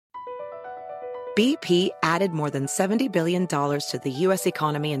BP added more than $70 billion to the U.S.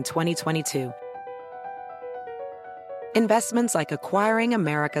 economy in 2022. Investments like acquiring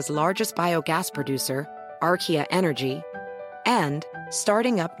America's largest biogas producer, Archaea Energy, and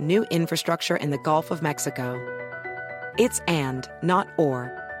starting up new infrastructure in the Gulf of Mexico. It's and, not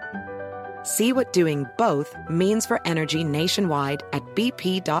or. See what doing both means for energy nationwide at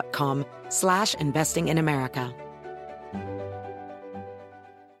bp.com/investing in America.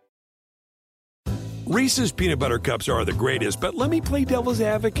 Reese's peanut butter cups are the greatest, but let me play devil's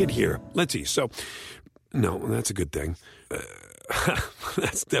advocate here. Let's see. So, no, that's a good thing.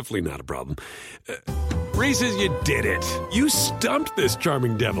 That's definitely not a problem. Reese's, you did it. You stumped this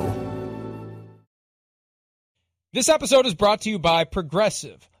charming devil. This episode is brought to you by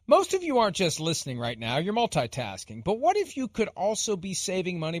Progressive. Most of you aren't just listening right now, you're multitasking. But what if you could also be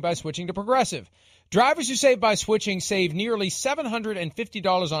saving money by switching to Progressive? Drivers who save by switching save nearly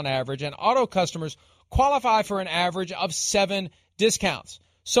 $750 on average, and auto customers qualify for an average of 7 discounts.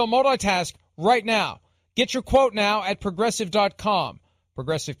 So multitask right now. Get your quote now at Progressive.com.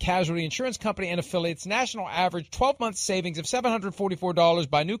 Progressive Casualty Insurance Company and affiliates. National average 12-month savings of $744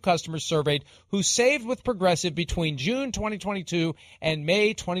 by new customers surveyed who saved with Progressive between June 2022 and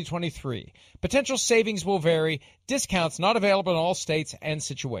May 2023. Potential savings will vary. Discounts not available in all states and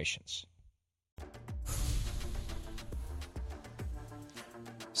situations.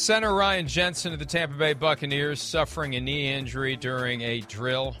 Center Ryan Jensen of the Tampa Bay Buccaneers suffering a knee injury during a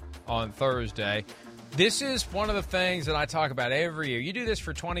drill on Thursday. This is one of the things that I talk about every year. You do this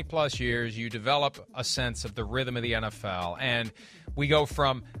for 20-plus years. You develop a sense of the rhythm of the NFL. And we go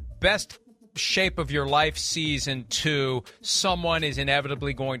from best shape of your life season to someone is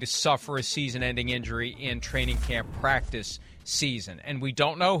inevitably going to suffer a season-ending injury in training camp practice season. And we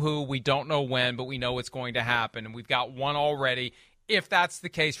don't know who, we don't know when, but we know it's going to happen. And we've got one already, if that's the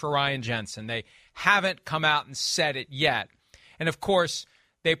case for Ryan Jensen. They haven't come out and said it yet. And, of course,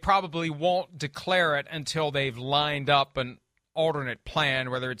 they probably won't declare it until they've lined up an alternate plan,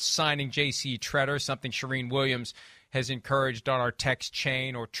 whether it's signing J.C. Treader, something Shireen Williams has encouraged on our text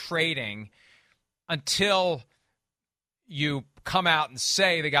chain, or trading. Until you come out and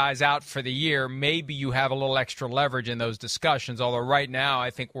say the guy's out for the year, maybe you have a little extra leverage in those discussions, although right now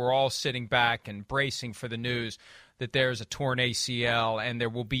I think we're all sitting back and bracing for the news that there's a torn ACL and there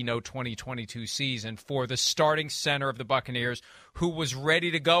will be no 2022 season for the starting center of the Buccaneers, who was ready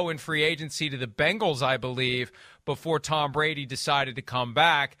to go in free agency to the Bengals, I believe, before Tom Brady decided to come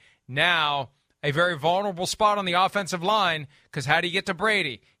back. Now, a very vulnerable spot on the offensive line, because how do you get to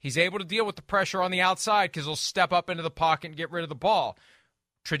Brady? He's able to deal with the pressure on the outside because he'll step up into the pocket and get rid of the ball.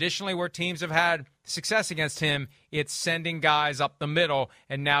 Traditionally, where teams have had success against him, it's sending guys up the middle,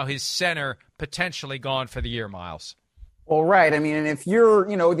 and now his center potentially gone for the year, Miles. Well, right. I mean, and if you're,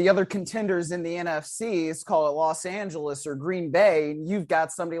 the other contenders in the NFC, let's call it Los Angeles or Green Bay, you've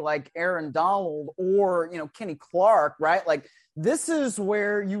got somebody like Aaron Donald or, Kenny Clark, right? Like, this is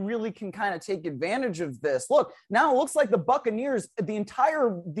where you really can kind of take advantage of this. Look, now it looks like the Buccaneers, the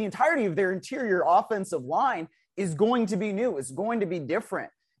entirety of their interior offensive line is going to be new. It's going to be different.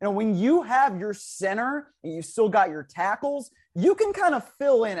 When you have your center and you still got your tackles, you can kind of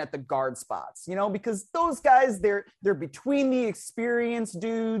fill in at the guard spots, because those guys, they're between the experienced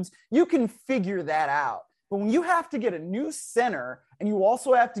dudes. You can figure that out. But when you have to get a new center and you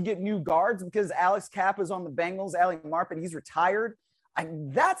also have to get new guards because Alex Kappa is on the Bengals, Ali Marpet, he's retired,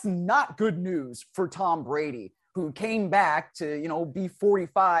 that's not good news for Tom Brady, who came back to, be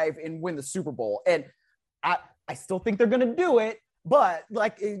 45 and win the Super Bowl. And I still think they're going to do it. But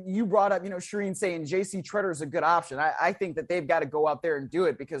like you brought up, Shireen saying J.C. Treader is a good option. I think that they've got to go out there and do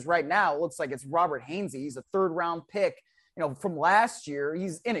it, because right now it looks like it's Robert Hainsey. He's a third-round pick, from last year.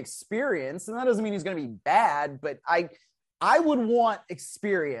 He's inexperienced, and that doesn't mean he's going to be bad. But I would want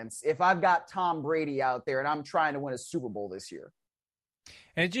experience if I've got Tom Brady out there and I'm trying to win a Super Bowl this year.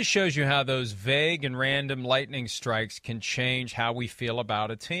 And it just shows you how those vague and random lightning strikes can change how we feel about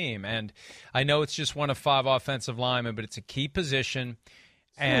a team. And I know it's just one of 5 offensive linemen, but it's a key position.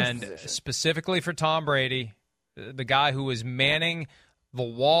 And specifically for Tom Brady, the guy who is manning the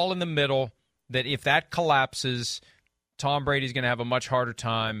wall in the middle, that if that collapses, Tom Brady's going to have a much harder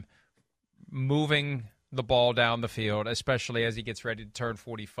time moving the ball down the field, especially as he gets ready to turn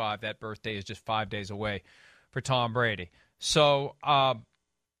 45. That birthday is just 5 days away for Tom Brady. So,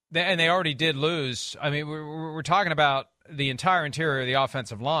 and they already did lose. I mean, we're talking about the entire interior of the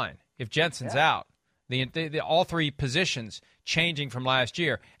offensive line. If Jensen's out, the all 3 positions changing from last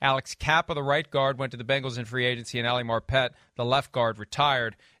year. Alex Kappa, the right guard, went to the Bengals in free agency, and Ali Marpet, the left guard,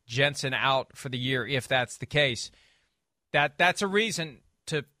 retired. Jensen out for the year, if that's the case. That's a reason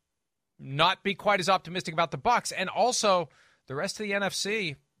to not be quite as optimistic about the Bucs. And also, the rest of the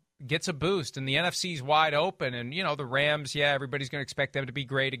NFC gets a boost, and the NFC's wide open. And, the Rams, everybody's going to expect them to be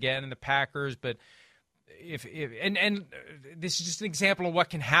great again, and the Packers, but if this is just an example of what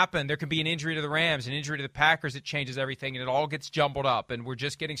can happen. There can be an injury to the Rams, an injury to the Packers that changes everything, and it all gets jumbled up. And we're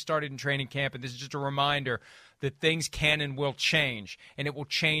just getting started in training camp, and this is just a reminder that things can and will change, and it will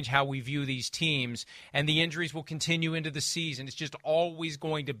change how we view these teams, and the injuries will continue into the season. It's just always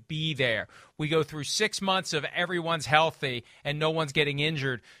going to be there. We go through 6 months of everyone's healthy and no one's getting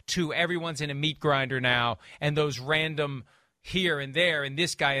injured to everyone's in a meat grinder now, and those random here and there and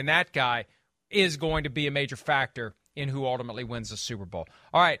this guy and that guy is going to be a major factor in who ultimately wins the Super Bowl.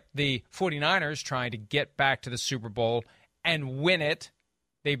 All right, the 49ers trying to get back to the Super Bowl and win it.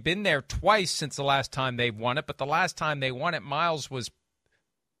 They've been there twice since the last time they've won it, but the last time they won it, Miles, was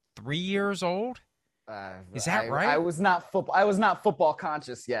 3 years old? Is that right? I was not football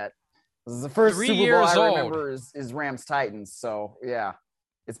conscious yet. This is the first 3 Super Bowl years I old. remember is Rams-Titans, so yeah.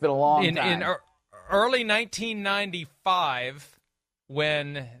 It's been a long time. In early 1995,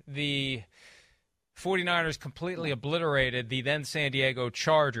 when the 49ers completely obliterated the then San Diego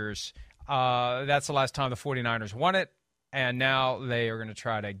Chargers, that's the last time the 49ers won it, and now they are going to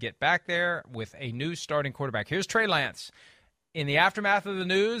try to get back there with a new starting quarterback. Here's Trey Lance. In the aftermath of the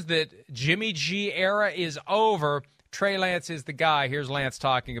news that Jimmy G era is over, Trey Lance is the guy. Here's Lance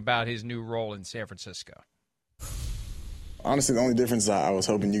talking about his new role in San Francisco. Honestly, the only difference is I was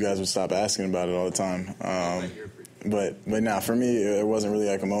hoping you guys would stop asking about it all the time. But now, for me, it wasn't really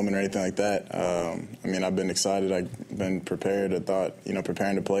like a moment or anything like that. I've been excited. I've been prepared. I thought,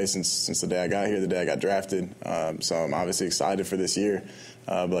 preparing to play since the day I got here, the day I got drafted. So I'm obviously excited for this year.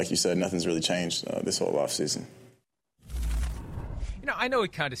 But like you said, nothing's really changed this whole offseason. I know he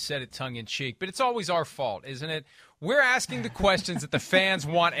kind of said it tongue-in-cheek, but it's always our fault, isn't it? We're asking the questions that the fans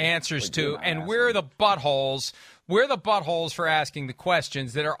want answers to, and we're the buttholes. We're the buttholes for asking the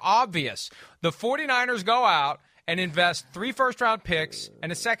questions that are obvious. The 49ers go out and invest 3 first-round picks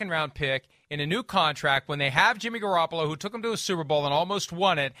and a second-round pick in a new contract when they have Jimmy Garoppolo, who took them to a Super Bowl and almost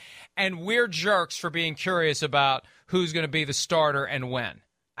won it, and we're jerks for being curious about who's going to be the starter and when.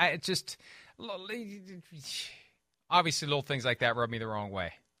 Obviously, little things like that rub me the wrong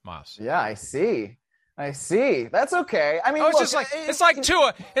way, Miles. Yeah, I see. That's okay. It's like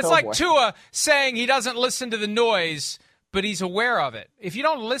Tua. It's like Tua saying he doesn't listen to the noise, but he's aware of it. If you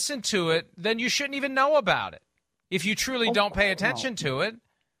don't listen to it, then you shouldn't even know about it. If you truly don't pay attention to it.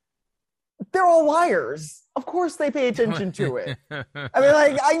 They're all liars. Of course they pay attention to it.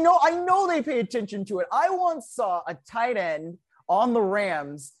 I know they pay attention to it. I once saw a tight end on the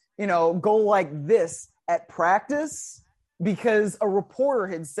Rams, go like this at practice because a reporter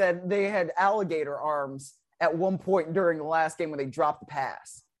had said they had alligator arms at one point during the last game when they dropped the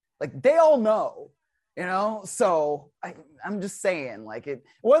pass. Like, they all know, So I'm just saying,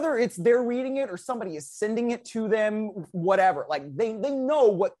 whether it's they're reading it or somebody is sending it to them, whatever. Like, they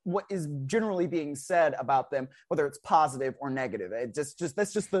know what is generally being said about them, whether it's positive or negative. That's just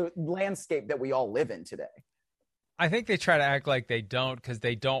the landscape that we all live in today. I think they try to act like they don't because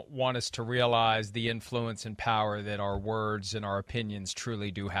they don't want us to realize the influence and power that our words and our opinions truly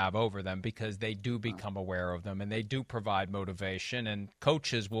do have over them, because they do become aware of them and they do provide motivation, and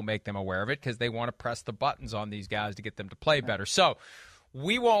coaches will make them aware of it because they want to press the buttons on these guys to get them to play better. So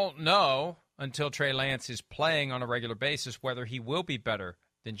we won't know until Trey Lance is playing on a regular basis whether he will be better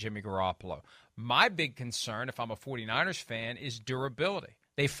than Jimmy Garoppolo. My big concern, if I'm a 49ers fan, is durability.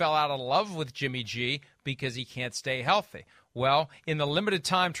 They fell out of love with Jimmy G because he can't stay healthy. Well, in the limited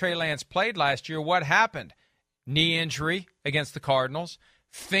time Trey Lance played last year, what happened? Knee injury against the Cardinals,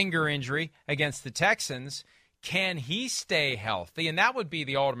 finger injury against the Texans. Can he stay healthy? And that would be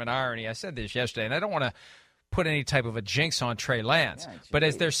the ultimate irony. I said this yesterday, and I don't want to put any type of a jinx on Trey Lance. But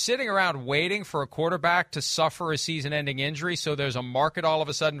as they're sitting around waiting for a quarterback to suffer a season-ending injury, so there's a market all of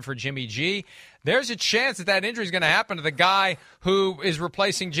a sudden for Jimmy G, there's a chance that injury is going to happen to the guy who is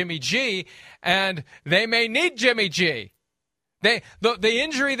replacing Jimmy G, and they may need Jimmy G. The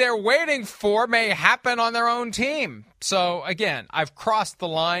injury they're waiting for may happen on their own team. So, again, I've crossed the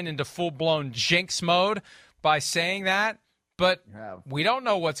line into full-blown jinx mode by saying that, but we don't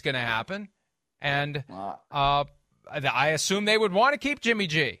know what's going to happen. And I assume they would want to keep Jimmy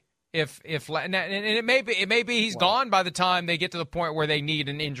G. And it may be he's gone by the time they get to the point where they need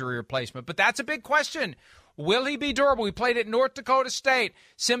an injury replacement. But that's a big question. Will he be durable? He played at North Dakota State.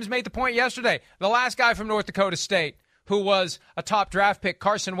 Sims made the point yesterday. The last guy from North Dakota State who was a top draft pick,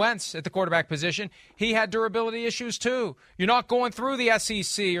 Carson Wentz, at the quarterback position, he had durability issues too. You're not going through the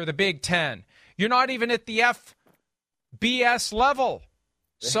SEC or the Big Ten. You're not even at the FBS level.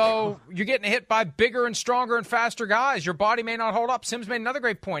 So you're getting hit by bigger and stronger and faster guys. Your body may not hold up. Sims made another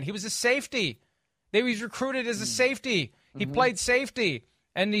great point. He was a safety. He was recruited as a safety. He played safety,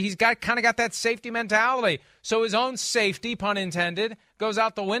 and he's got that safety mentality. So his own safety, pun intended, goes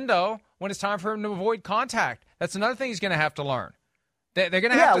out the window when it's time for him to avoid contact. That's another thing he's going to have to learn. They're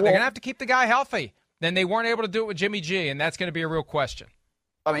going to have to keep the guy healthy. Then they weren't able to do it with Jimmy G, and that's going to be a real question.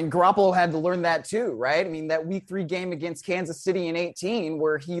 I mean, Garoppolo had to learn that too, right? I mean, that week 3 game against Kansas City in 2018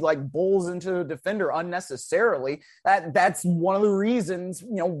 where he bulls into a defender unnecessarily. That's one of the reasons,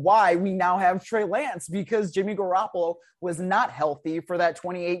 why we now have Trey Lance, because Jimmy Garoppolo was not healthy for that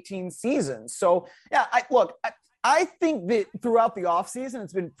 2018 season. So yeah, I think that throughout the offseason,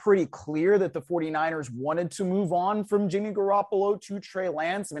 it's been pretty clear that the 49ers wanted to move on from Jimmy Garoppolo to Trey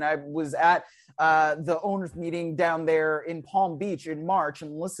Lance. I mean, I was at the owners meeting down there in Palm Beach in March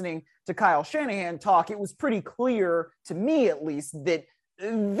and listening to Kyle Shanahan talk. It was pretty clear to me, at least, that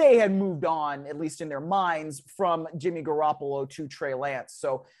they had moved on, at least in their minds, from Jimmy Garoppolo to Trey Lance.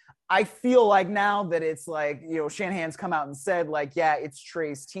 So I feel like now that it's Shanahan's come out and said yeah, it's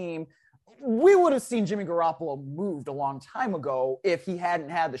Trey's team. We would have seen Jimmy Garoppolo moved a long time ago if he hadn't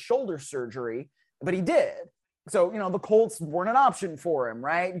had the shoulder surgery, but he did. So, the Colts weren't an option for him,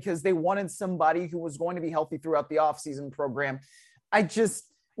 right? Because they wanted somebody who was going to be healthy throughout the offseason program.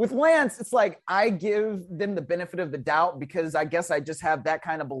 With Lance, it's I give them the benefit of the doubt because I guess I just have that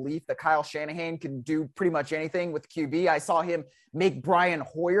kind of belief that Kyle Shanahan can do pretty much anything with QB. I saw him make Brian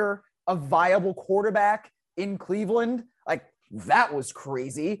Hoyer a viable quarterback in Cleveland. That was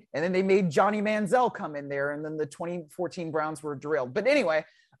crazy. And then they made Johnny Manziel come in there, and then the 2014 Browns were derailed. But anyway,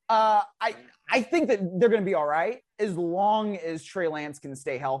 I think that they're going to be all right as long as Trey Lance can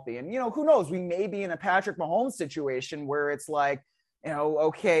stay healthy. And, who knows? We may be in a Patrick Mahomes situation where it's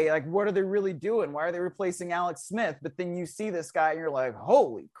okay, what are they really doing? Why are they replacing Alex Smith? But then you see this guy and you're like,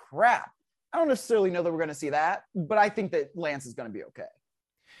 holy crap. I don't necessarily know that we're going to see that, but I think that Lance is going to be okay.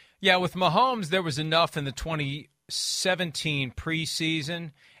 Yeah, with Mahomes, there was enough in the 2017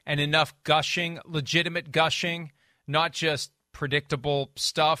 preseason and enough legitimate gushing, not just predictable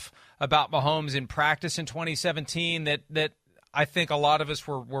stuff about Mahomes in practice in 2017 that I think a lot of us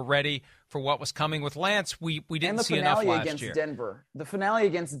were ready for what was coming with Lance. We didn't see enough last year. The finale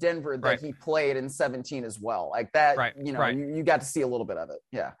against Denver that he played in 17 as well. You got to see a little bit of it.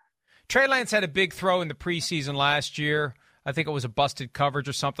 Yeah. Trey Lance had a big throw in the preseason last year. I think it was a busted coverage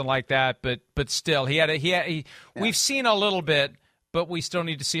or something like that, but still, we've seen a little bit, but we still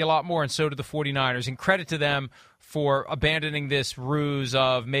need to see a lot more, and so do the 49ers. And credit to them for abandoning this ruse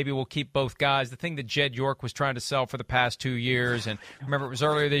of maybe we'll keep both guys, the thing that Jed York was trying to sell for the past 2 years. And remember, it was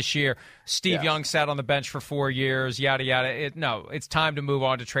earlier this year, Steve Young sat on the bench for 4 years, yada, yada. It's time to move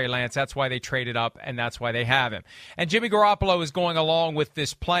on to Trey Lance. That's why they traded up, and that's why they have him. And Jimmy Garoppolo is going along with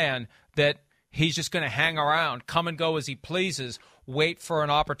this plan that he's just going to hang around, come and go as he pleases, wait for an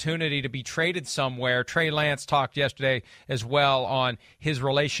opportunity to be traded somewhere. Trey Lance talked yesterday as well on his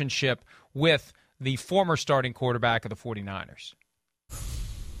relationship with the former starting quarterback of the 49ers.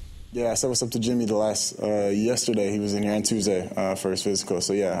 Yeah, I said what's up to Jimmy yesterday. He was in here on Tuesday for his physical.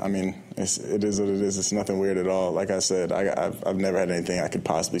 So, yeah, I mean, it is what it is. It's nothing weird at all. Like I said, I've never had anything I could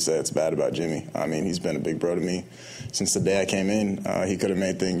possibly say that's bad about Jimmy. I mean, he's been a big bro to me since the day I came in. He could have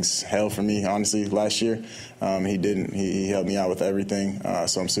made things hell for me, honestly, last year. He didn't. He helped me out with everything.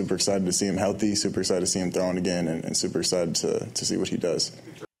 So I'm super excited to see him healthy, super excited to see him throwing again, and super excited to see what he does.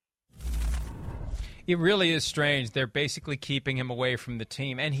 It really is strange. They're basically keeping him away from the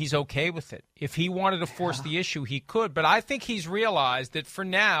team, and he's okay with it. If he wanted to force the issue, he could. But I think he's realized that for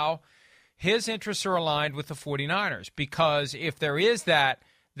now, his interests are aligned with the 49ers, because if there is that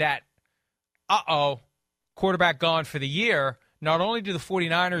quarterback gone for the year, not only do the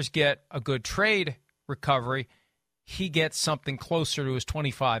 49ers get a good trade recovery, he gets something closer to his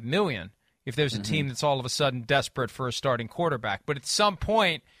 $25 million if there's a team that's all of a sudden desperate for a starting quarterback. But at some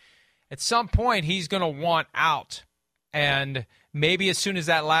point, he's going to want out. And maybe as soon as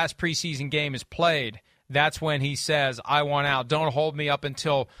that last preseason game is played, that's when he says, I want out. Don't hold me up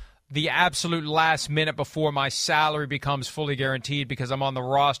until the absolute last minute before my salary becomes fully guaranteed because I'm on the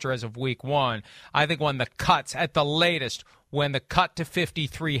roster as of week 1. I think when the cuts, at the latest, when the cut to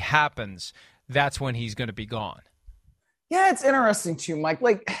 53 happens, that's when he's going to be gone. Yeah, it's interesting too, Mike.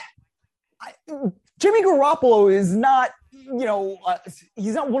 Jimmy Garoppolo is not,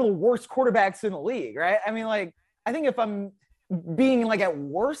 he's not one of the worst quarterbacks in the league, right? I mean, I think if I'm being at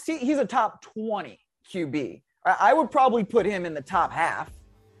worst, he's a top 20 QB. I would probably put him in the top half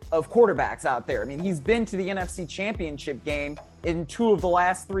of quarterbacks out there. I mean, he's been to the NFC Championship game in 2 of the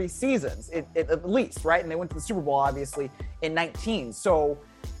last 3 seasons, at least, right? And they went to the Super Bowl, obviously, in 19. So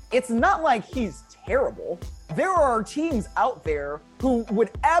it's not like he's terrible. There are teams out there who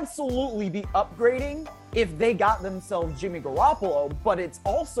would absolutely be upgrading if they got themselves Jimmy Garoppolo, but it's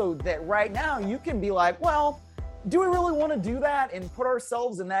also that right now you can be like, well, do we really want to do that and put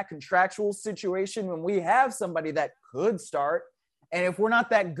ourselves in that contractual situation when we have somebody that could start? And if we're not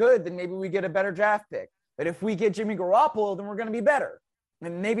that good, then maybe we get a better draft pick. But if we get Jimmy Garoppolo, then we're going to be better.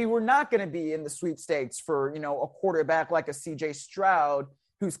 And maybe we're not going to be in the sweepstakes for, a quarterback like a CJ Stroud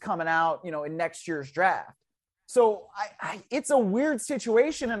who's coming out, in next year's draft. So it's a weird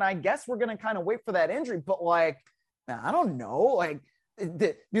situation, and I guess we're going to kind of wait for that injury. But, I don't know.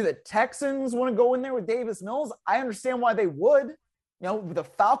 Do the Texans want to go in there with Davis Mills? I understand why they would. The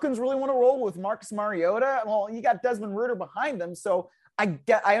Falcons really want to roll with Marcus Mariota. Well, you got Desmond Ridder behind them, so I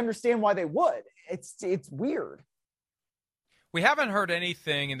understand why they would. It's weird. We haven't heard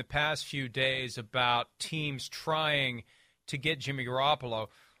anything in the past few days about teams trying to get Jimmy Garoppolo.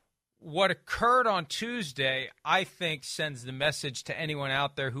 What occurred on Tuesday, I think, sends the message to anyone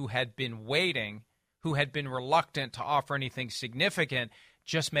out there who had been waiting, who had been reluctant to offer anything significant.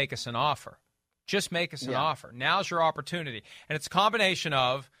 Just make us an offer. Just make us an offer. Now's your opportunity. And it's a combination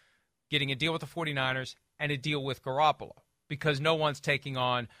of getting a deal with the 49ers and a deal with Garoppolo, because no one's taking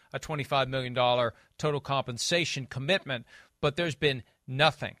on a $25 million total compensation commitment. But there's been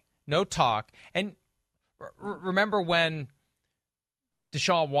nothing, no talk. And remember when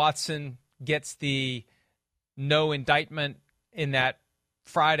Deshaun Watson gets the no indictment in that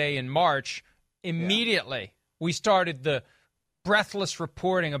Friday in March, immediately we started the breathless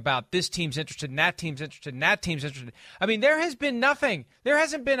reporting about this team's interested and that team's interested and that team's interested. I mean, there has been nothing. There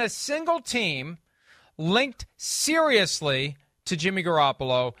hasn't been a single team linked seriously to Jimmy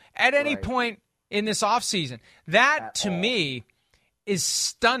Garoppolo at any point in this offseason. That, to me, is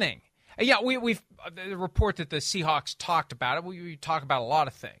stunning. Yeah, we've the report that the Seahawks talked about it. We talk about a lot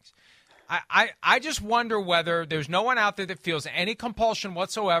of things. I just wonder whether there's no one out there that feels any compulsion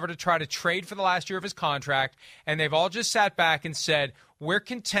whatsoever to try to trade for the last year of his contract, and they've all just sat back and said, we're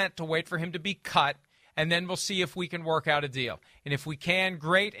content to wait for him to be cut, and then we'll see if we can work out a deal. And if we can,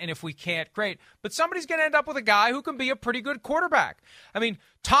 great, and if we can't, great. But somebody's going to end up with a guy who can be a pretty good quarterback. I mean,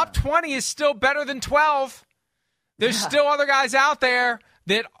 top 20 is still better than 12. There's still other guys out there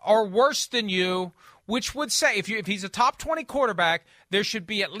that are worse than you, which would say if he's a top 20 quarterback, there should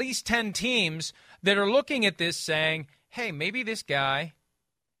be at least 10 teams that are looking at this saying, hey, maybe this guy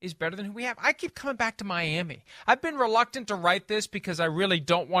is better than who we have. I keep coming back to Miami. I've been reluctant to write this because I really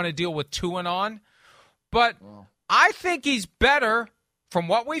don't want to deal with Tua on, but I think he's better from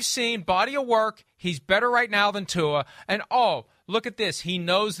what we've seen, body of work. He's better right now than Tua. And, look at this. He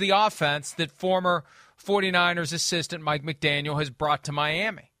knows the offense that former 49ers assistant Mike McDaniel has brought to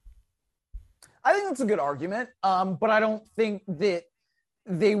Miami. I think that's a good argument, but I don't think that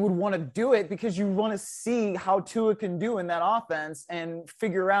they would want to do it because you want to see how Tua can do in that offense and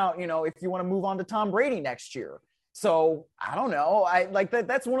figure out, if you want to move on to Tom Brady next year. So I don't know. I like that.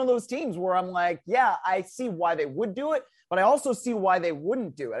 That's one of those teams where I'm like, yeah, I see why they would do it, but I also see why they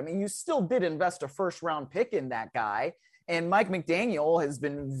wouldn't do it. I mean, you still did invest a first-round pick in that guy. And Mike McDaniel has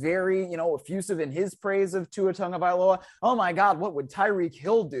been very, effusive in his praise of Tua Tagovailoa. Oh, my God, what would Tyreek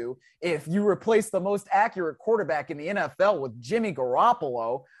Hill do if you replace the most accurate quarterback in the NFL with Jimmy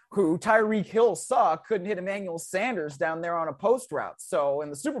Garoppolo, who Tyreek Hill saw couldn't hit Emmanuel Sanders down there on a post route in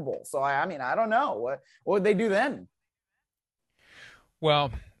the Super Bowl. So, I mean, I don't know. What would they do then?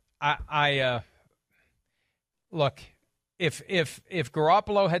 Well, look, if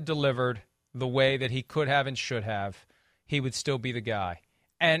Garoppolo had delivered the way that he could have and should have, he would still be the guy.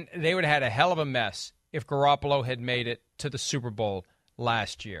 And they would have had a hell of a mess if Garoppolo had made it to the Super Bowl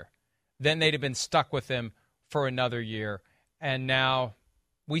last year. Then they'd have been stuck with him for another year. And now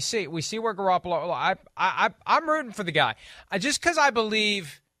we see where Garoppolo – I'm rooting for the guy. Just because I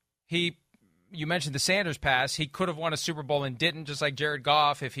believe you mentioned the Sanders pass. He could have won a Super Bowl and didn't, just like Jared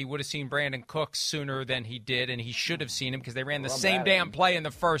Goff, if he would have seen Brandon Cooks sooner than he did, and he should have seen him because they ran the same damn play in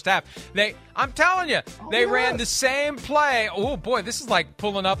the first half. I'm telling you, they ran the same play. Oh, boy, this is like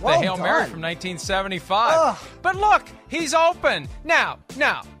pulling up the Hail Mary from 1975. But look, he's open. Now,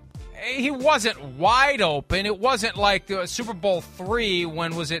 he wasn't wide open. It wasn't like Super Bowl III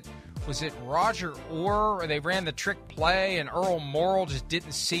when was it Roger Orr, or they ran the trick play and Earl Morrall just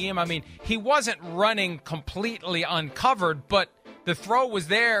didn't see him? I mean, he wasn't running completely uncovered, but the throw was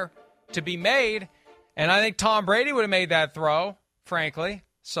there to be made, and I think Tom Brady would have made that throw, frankly.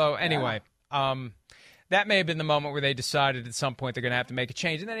 So anyway, that may have been the moment where they decided at some point they're going to have to make a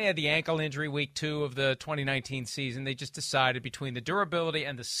change. And then they had the ankle injury week 2 of the 2019 season. They just decided between the durability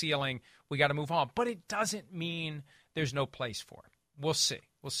and the ceiling, we got to move on. But it doesn't mean there's no place for it. We'll see.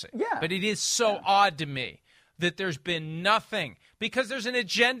 We'll see. Yeah. But it is so odd to me that there's been nothing, because there's an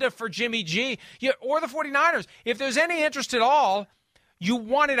agenda for Jimmy G or the 49ers. If there's any interest at all, you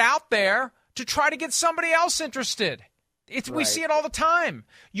want it out there to try to get somebody else interested. We see it all the time.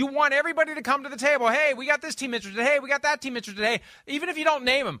 You want everybody to come to the table. Hey, we got this team interested. Hey, we got that team interested. Hey, even if you don't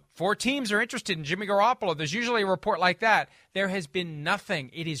name them, 4 teams are interested in Jimmy Garoppolo. There's usually a report like that. There has been nothing.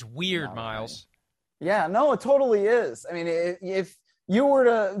 It is weird, Miles. Yeah, no, it totally is. I mean, if you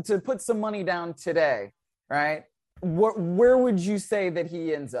were to put some money down today, right, where would you say that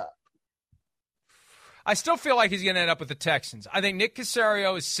he ends up? I still feel like he's going to end up with the Texans. I think Nick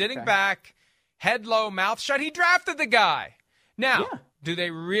Caserio is sitting back, head low, mouth shut. He drafted the guy. Now, do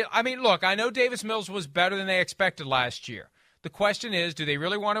they really? I mean, look, I know Davis Mills was better than they expected last year. The question is, do they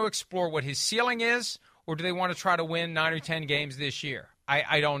really want to explore what his ceiling is, or do they want to try to win 9 or 10 games this year?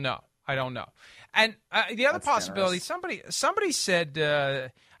 I don't know. I don't know. And the other possibility, somebody said,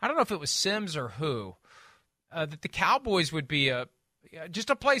 I don't know if it was Sims or who, that the Cowboys would be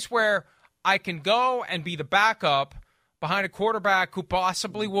just a place where I can go and be the backup behind a quarterback who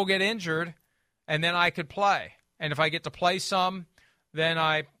possibly will get injured, and then I could play. And if I get to play some, then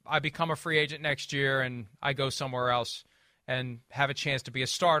I become a free agent next year and I go somewhere else and have a chance to be a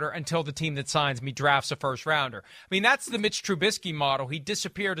starter until the team that signs me drafts a first-rounder. I mean, that's the Mitch Trubisky model. He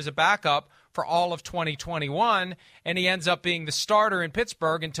disappeared as a backup for all of 2021, and he ends up being the starter in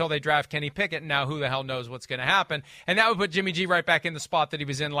Pittsburgh until they draft Kenny Pickett, and now who the hell knows what's going to happen. And that would put Jimmy G right back in the spot that he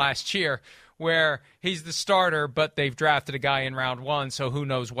was in last year, where he's the starter, but they've drafted a guy in round 1, so who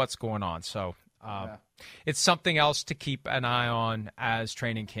knows what's going on. So it's something else to keep an eye on as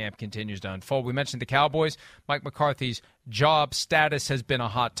training camp continues to unfold. We mentioned the Cowboys. Mike McCarthy's job status has been a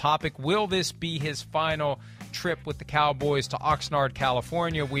hot topic. Will this be his final trip with the Cowboys to Oxnard,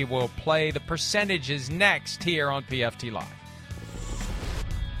 California? We will play the percentages next here on PFT Live.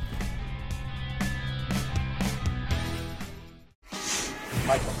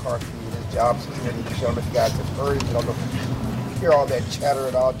 Mike McCarthy and his job security. I don't know if you guys have heard. I don't know if you hear all that chatter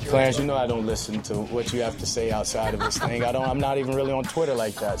at all. Clarence, you know I don't listen to what you have to say outside of this thing. I'm not even really on Twitter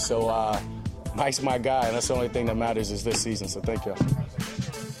like that. So Mike's my guy, and that's the only thing that matters is this season. So thank you.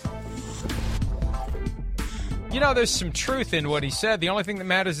 You know, there's some truth in what he said. The only thing that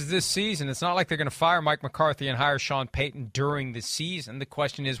matters is this season. It's not like they're going to fire Mike McCarthy and hire Sean Payton during the season. The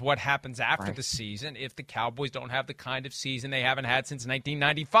question is what happens after the season if the Cowboys don't have the kind of season they haven't had since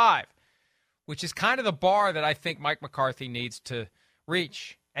 1995, which is kind of the bar that I think Mike McCarthy needs to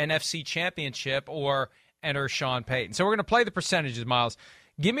reach, NFC Championship or enter Sean Payton. So we're going to play the percentages, Miles.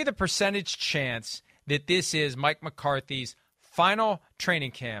 Give me the percentage chance that this is Mike McCarthy's final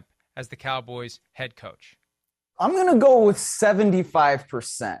training camp as the Cowboys head coach. I'm going to go with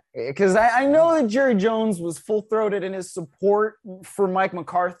 75% because I know that Jerry Jones was full-throated in his support for Mike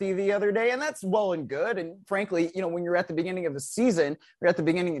McCarthy the other day, and that's well and good. And frankly, you know, when you're at the beginning of the season, you're at the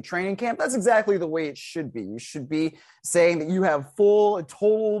beginning of training camp, that's exactly the way it should be. You should be saying that you have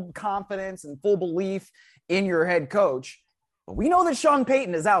total confidence and full belief in your head coach. But we know that Sean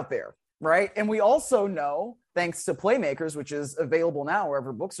Payton is out there, right? And we also know, thanks to Playmakers, which is available now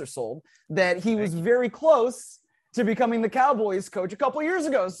wherever books are sold, that he was very close to becoming the Cowboys coach a couple years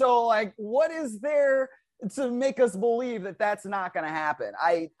ago. So, like, what is there to make us believe that that's not going to happen?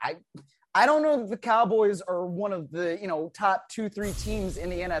 I don't know that the Cowboys are one of the, top 2-3 teams in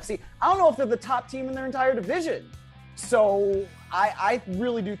the NFC. I don't know if they're the top team in their entire division. So I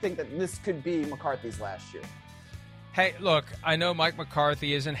really do think that this could be McCarthy's last year. Hey, look, I know Mike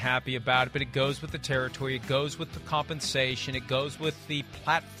McCarthy isn't happy about it, but it goes with the territory. It goes with the compensation. It goes with the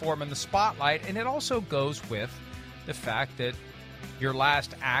platform and the spotlight. And it also goes with the fact that your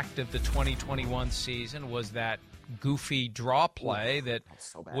last act of the 2021 season was that goofy draw play that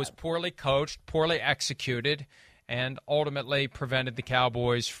was poorly coached, poorly executed, and ultimately prevented the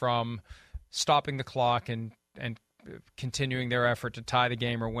Cowboys from stopping the clock and continuing their effort to tie the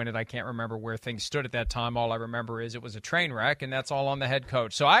game or win it. I can't remember where things stood at that time. All I remember is it was a train wreck, and that's all on the head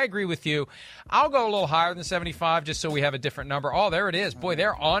coach. So I agree with you. I'll go a little higher than 75 just so we have a different number. Oh, there it is. Boy,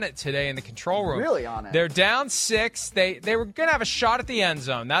 they're on it today in the control room. Really on it. They're down 6. They were going to have a shot at the end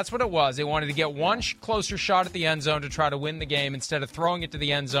zone. That's what it was. They wanted to get one closer shot at the end zone to try to win the game instead of throwing it to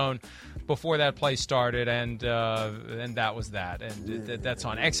the end zone before that play started, and that was that. And that's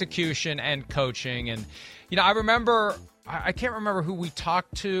on execution and coaching. And, I remember, I can't remember who we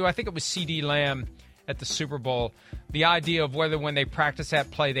talked to. I think it was C.D. Lamb at the Super Bowl. The idea of whether when they practice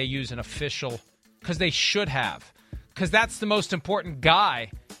that play they use an official, because they should have. Because that's the most important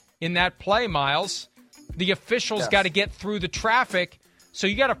guy in that play, Miles. The official's got to get through the traffic, so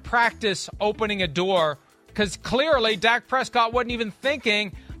you got to practice opening a door Because clearly Dak Prescott wasn't even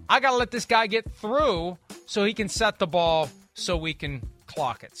thinking, I got to let this guy get through so he can set the ball so we can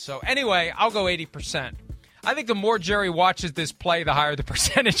clock it. So anyway, I'll go 80%. I think the more Jerry watches this play, the higher the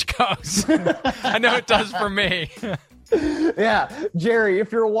percentage goes. I know it does for me. Yeah, Jerry,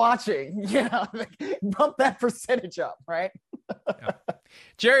 if you're watching, bump that percentage up, right? Yeah.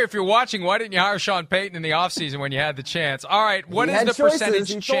 Jerry, if you're watching, why didn't you hire Sean Payton in the offseason when you had the chance? All right, what is the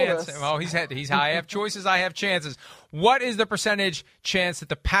percentage chance? Well, I have choices, I have chances. What is the percentage chance that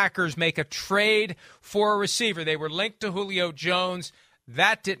the Packers make a trade for a receiver? They were linked to Julio Jones.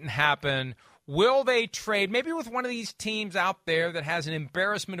 That didn't happen. Will they trade maybe with one of these teams out there that has an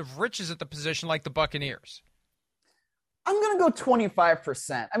embarrassment of riches at the position like the Buccaneers? I'm going to go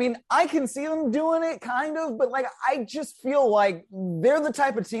 25%. I mean, I can see them doing it kind of, but I just feel like they're the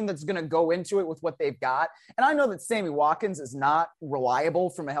type of team that's going to go into it with what they've got. And I know that Sammy Watkins is not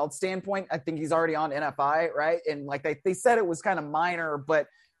reliable from a health standpoint. I think he's already on NFI, right? And they said it was kind of minor, but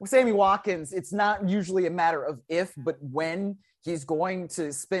with Sammy Watkins, it's not usually a matter of if, but when he's going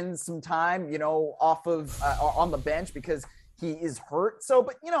to spend some time, off of on the bench because he is hurt. So,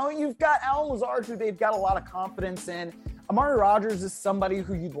 but you've got Allen Lazard, who they've got a lot of confidence in. Amari Rodgers is somebody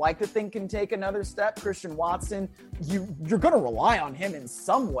who you'd like to think can take another step. Christian Watson, you're going to rely on him in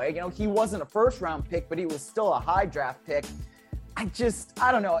some way. He wasn't a first-round pick, but he was still a high draft pick. I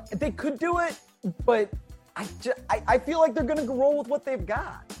don't know. They could do it, but I feel like they're going to roll with what they've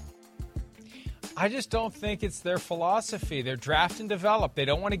got. I just don't think it's their philosophy. They're draft and develop. They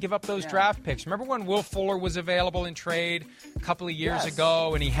don't want to give up those draft picks. Remember when Will Fuller was available in trade a couple of years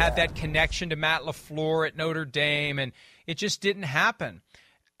ago, and he had that connection to Matt LaFleur at Notre Dame, and it just didn't happen.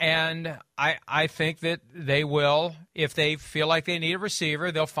 And I think that they will, if they feel like they need a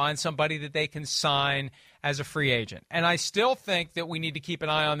receiver, they'll find somebody that they can sign as a free agent. And I still think that we need to keep an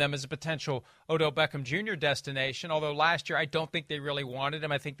eye on them as a potential Odell Beckham Jr. destination, although last year I don't think they really wanted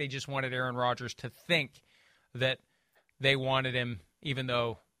him. I think they just wanted Aaron Rodgers to think that they wanted him, even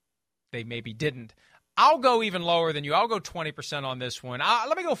though they maybe didn't. I'll go even lower than you. I'll go 20% on this one.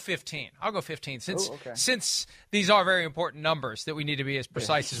 Let me go 15. I'll go 15 since these are very important numbers that we need to be as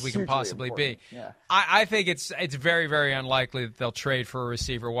precise as we can possibly be. Yeah. I think it's very, very unlikely that they'll trade for a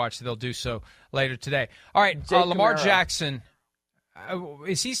receiver. Watch, they'll do so later today. All right, Lamar Jackson,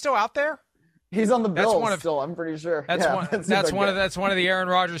 is he still out there? He's on the Bills still, I'm pretty sure. That's one of the Aaron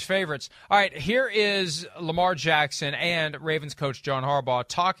Rodgers favorites. All right, here is Lamar Jackson and Ravens coach John Harbaugh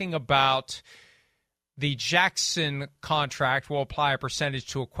talking about the Jackson contract. Will apply a percentage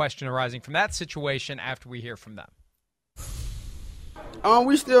to a question arising from that situation after we hear from them.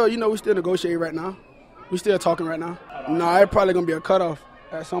 We still negotiating right now. We still talking right now. No, it's probably going to be a cutoff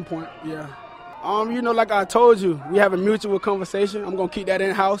at some point, yeah. Like I told you, we have a mutual conversation. I'm going to keep that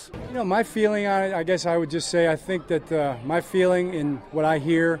in-house. My feeling on it, I guess I would just say I think that my feeling in what I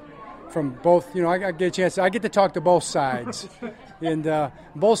hear from both, I get a chance. I get to talk to both sides. And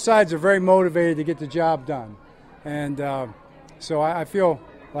both sides are very motivated to get the job done. And so I feel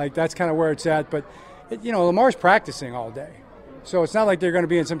like that's kind of where it's at. But, Lamar's practicing all day. So it's not like they're going to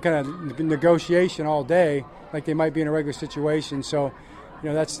be in some kind of negotiation all day like they might be in a regular situation. So,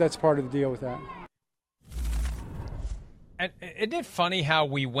 that's part of the deal with that. And isn't it funny how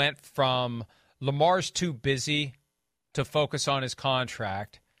we went from Lamar's too busy to focus on his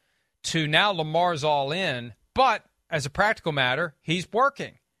contract to now Lamar's all in, but as a practical matter, he's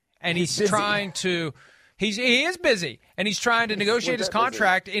working, and he is busy, and he's trying to negotiate his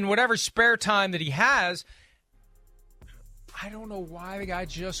contract in whatever spare time that he has. I don't know why the guy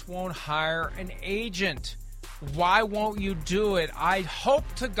just won't hire an agent. Why won't you do it? I hope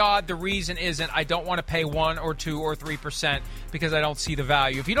to God the reason isn't I don't want to pay 1 or 2 or 3% because I don't see the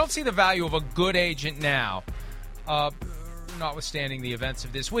value. If you don't see the value of a good agent now, notwithstanding the events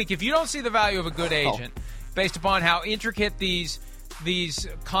of this week, if you don't see the value of a good agent based upon how intricate these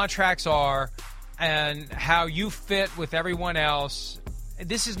contracts are and how you fit with everyone else,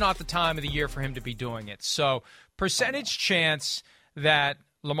 this is not the time of the year for him to be doing it. So percentage chance that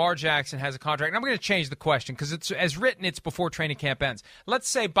Lamar Jackson has a contract. And I'm going to change the question because it's as written, it's before training camp ends. Let's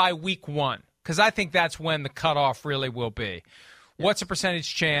say by week 1, because I think that's when the cutoff really will be. What's a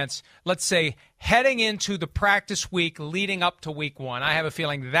percentage chance, let's say, heading into the practice week leading up to week 1? I have a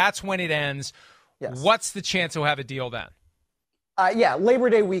feeling that's when it ends. Yes. What's the chance he'll have a deal then?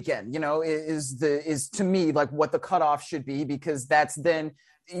 Labor Day weekend, is to me like what the cutoff should be, because that's then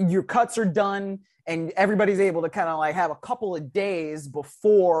your cuts are done and everybody's able to kind of like have a couple of days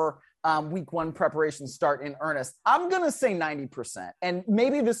before week 1 preparations start in earnest. I'm going to say 90%. And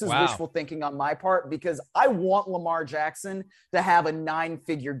maybe this is wishful thinking on my part because I want Lamar Jackson to have a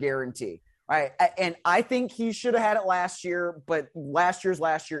 9-figure guarantee. right? And I think he should have had it last year, but last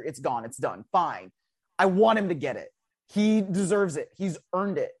year, it's gone. It's done. Fine. I want him to get it. He deserves it. He's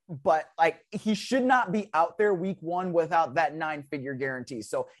earned it. But he should not be out there week 1 without that 9-figure guarantee.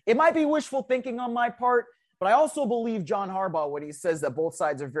 So it might be wishful thinking on my part, but I also believe John Harbaugh when he says that both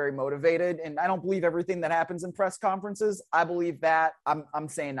sides are very motivated. And I don't believe everything that happens in press conferences. I believe that. I'm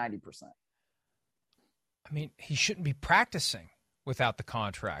saying 90%. I mean, he shouldn't be practicing without the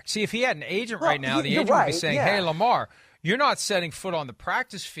contract. See, if he had an agent right now, the agent would be saying, hey, Lamar, you're not setting foot on the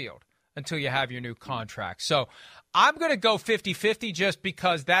practice field until you have your new contract. So I'm going to go 50-50 just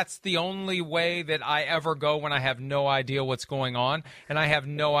because that's the only way that I ever go when I have no idea what's going on, and I have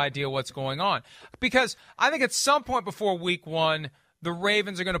no idea what's going on. Because I think at some point before week 1, the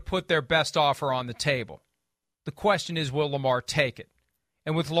Ravens are going to put their best offer on the table. The question is, will Lamar take it?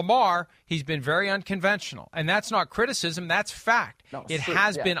 And with Lamar, he's been very unconventional. And that's not criticism, that's fact. No, it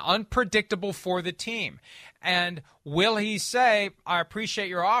has been unpredictable for the team. And will he say, I appreciate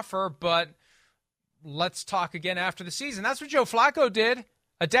your offer, but let's talk again after the season? That's what Joe Flacco did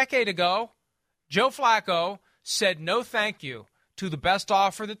a decade ago. Joe Flacco said no thank you to the best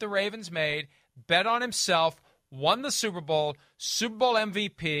offer that the Ravens made, bet on himself, won the Super Bowl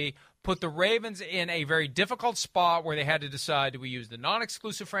MVP, put the Ravens in a very difficult spot where they had to decide, do we use the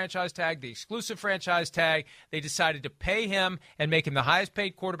non-exclusive franchise tag, the exclusive franchise tag? They decided to pay him and make him the highest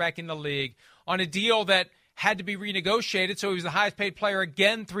paid quarterback in the league on a deal that had to be renegotiated, so he was the highest paid player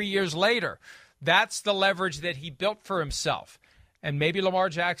again 3 years later. That's the leverage that he built for himself. And maybe Lamar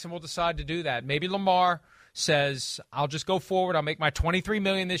Jackson will decide to do that. Maybe Lamar says, I'll just go forward. I'll make my $23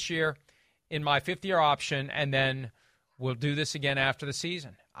 million this year in my 5th-year option, and then we'll do this again after the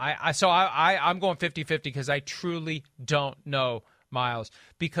season. I'm going 50-50 because I truly don't know, Miles,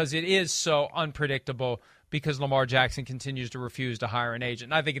 because it is so unpredictable because Lamar Jackson continues to refuse to hire an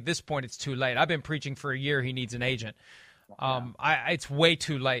agent. And I think at this point it's too late. I've been preaching for a year he needs an agent. It's way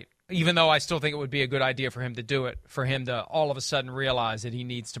too late, even though I still think it would be a good idea for him to do it, for him to all of a sudden realize that he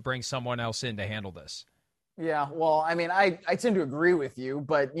needs to bring someone else in to handle this. Yeah, well, I mean, I tend to agree with you,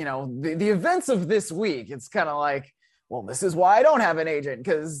 but, the events of this week, it's kind of like, well, this is why I don't have an agent,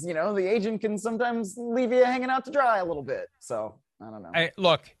 because, the agent can sometimes leave you hanging out to dry a little bit. So, I don't know.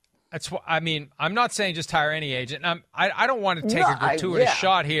 Look, I'm not saying just hire any agent. I don't want to take a gratuitous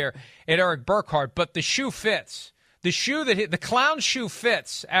shot here at Eric Burkhardt, but the shoe fits. The clown shoe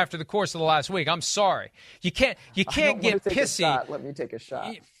fits after the course of the last week. I'm sorry. You can't get pissy. Let me take a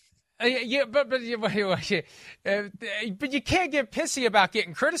shot. Yeah, but you can't get pissy about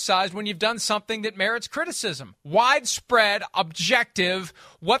getting criticized when you've done something that merits criticism. Widespread, objective,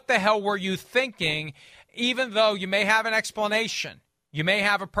 what the hell were you thinking, even though you may have an explanation. You may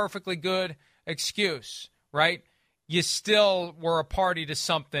have a perfectly good excuse, right? You still were a party to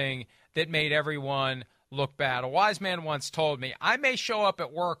something that made everyone look bad. A wise man once told me, I may show up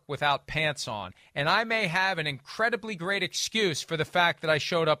at work without pants on, and I may have an incredibly great excuse for the fact that I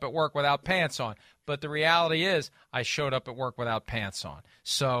showed up at work without pants on. But the reality is I showed up at work without pants on.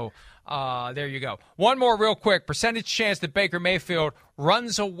 So there you go. One more real quick. Percentage chance that Baker Mayfield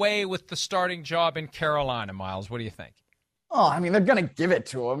runs away with the starting job in Carolina, Miles. What do you think? Oh, I mean, they're going to give it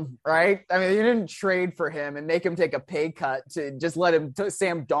to him, right? I mean, you didn't trade for him and make him take a pay cut to just let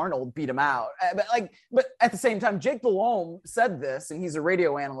Sam Darnold beat him out. But at the same time, Jake Delhomme said this, and he's a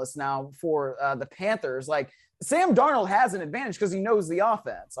radio analyst now for the Panthers. Sam Darnold has an advantage because he knows the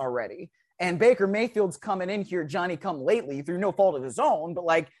offense already. And Baker Mayfield's coming in here, Johnny come lately, through no fault of his own,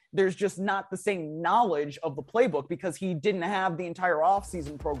 but there's just not the same knowledge of the playbook because he didn't have the entire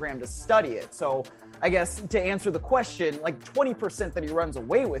offseason program to study it. So I guess to answer the question, 20% that he runs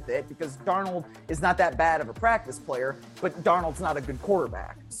away with it because Darnold is not that bad of a practice player, but Darnold's not a good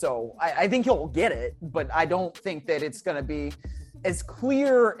quarterback. So I think he'll get it, but I don't think that it's going to be as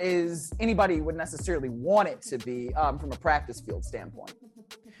clear as anybody would necessarily want it to be from a practice field standpoint.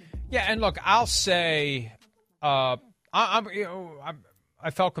 Yeah, and look, I'll say I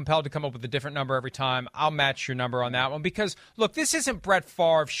felt compelled to come up with a different number every time. I'll match your number on that one because, look, this isn't Brett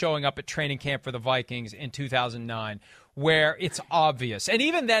Favre showing up at training camp for the Vikings in 2009 where it's obvious. And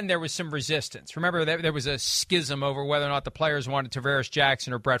even then there was some resistance. Remember, there was a schism over whether or not the players wanted Tavares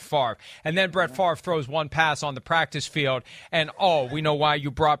Jackson or Brett Favre. And then Brett Favre throws one pass on the practice field, and, we know why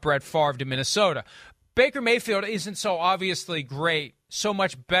you brought Brett Favre to Minnesota. Baker Mayfield isn't so obviously great, so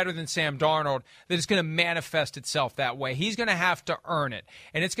much better than Sam Darnold, that it's going to manifest itself that way. He's going to have to earn it,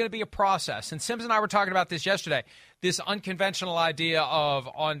 and it's going to be a process. And Sims and I were talking about this yesterday, this unconventional idea of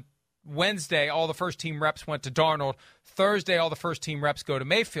on Wednesday, all the first-team reps went to Darnold. Thursday, all the first-team reps go to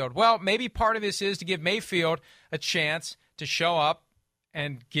Mayfield. Well, maybe part of this is to give Mayfield a chance to show up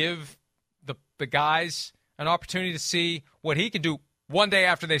and give the guys an opportunity to see what he can do one day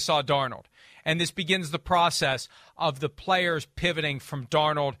after they saw Darnold. And this begins the process of the players pivoting from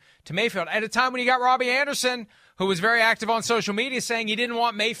Darnold to Mayfield at a time when you got Robbie Anderson, who was very active on social media, saying he didn't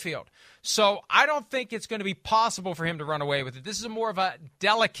want Mayfield. So I don't think it's going to be possible for him to run away with it. This is more of a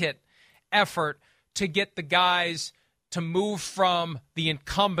delicate effort to get the guys to move from the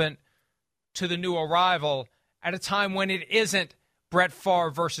incumbent to the new arrival at a time when it isn't Brett Favre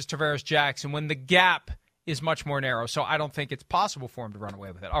versus Tavares Jackson, when the gap is much more narrow. So I don't think it's possible for him to run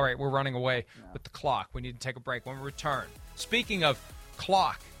away with it. All right, we're running away with the clock. We need to take a break. When we return, speaking of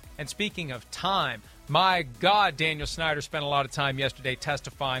clock and speaking of time, my God, Daniel Snyder spent a lot of time yesterday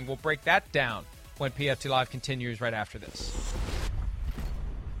testifying. We'll break that down when PFT Live continues right after this.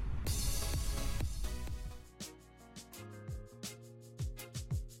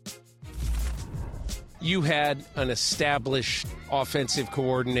 You had an established offensive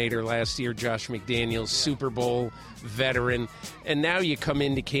coordinator last year, Josh McDaniels, Super Bowl veteran, and now you come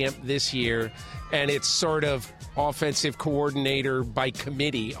into camp this year, and it's sort of offensive coordinator by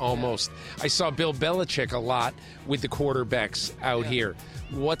committee almost. I saw Bill Belichick a lot with the quarterbacks out here.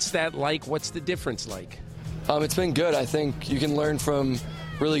 What's that like? What's the difference like? It's been good. I think you can learn from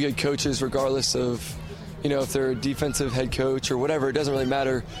really good coaches regardless of, if they're a defensive head coach or whatever. It doesn't really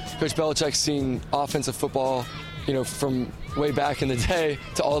matter. Coach Belichick's seen offensive football, from way back in the day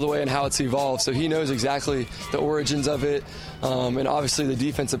to all the way and how it's evolved. So he knows exactly the origins of it, and obviously the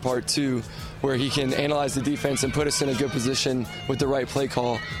defensive part too, where he can analyze the defense and put us in a good position with the right play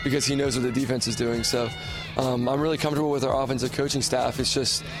call because he knows what the defense is doing. So I'm really comfortable with our offensive coaching staff. It's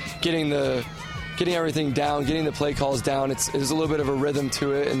just getting everything down, getting the play calls down. There's a little bit of a rhythm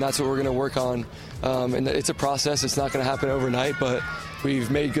to it, and that's what we're going to work on. And it's a process. It's not going to happen overnight, but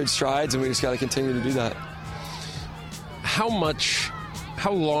we've made good strides, and we just got to continue to do that. How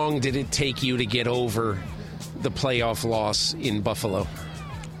long did it take you to get over the playoff loss in Buffalo?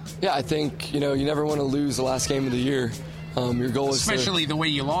 Yeah, I think, you never want to lose the last game of the year. Your goal is especially the way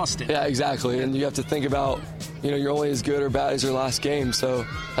you lost it. Yeah, exactly. And you have to think about, you're only as good or bad as your last game. So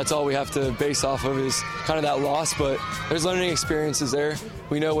that's all we have to base off of is kind of that loss. But there's learning experiences there.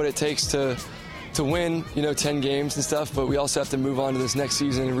 We know what it takes to win, 10 games and stuff. But we also have to move on to this next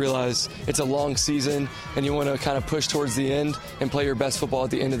season and realize it's a long season, and you want to kind of push towards the end and play your best football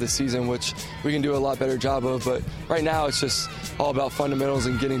at the end of the season, which we can do a lot better job of. But right now it's just all about fundamentals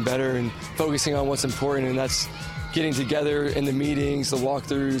and getting better and focusing on what's important, and that's getting together in the meetings, the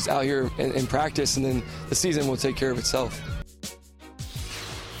walkthroughs, out here in practice, and then the season will take care of itself.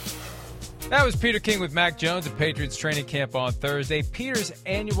 That was Peter King with Mac Jones at Patriots training camp on Thursday. Peter's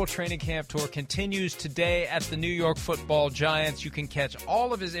annual training camp tour continues today at the New York Football Giants. You can catch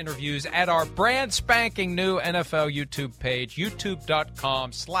all of his interviews at our brand spanking new NFL YouTube page,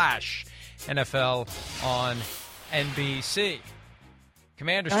 youtube.com/NFL on NBC.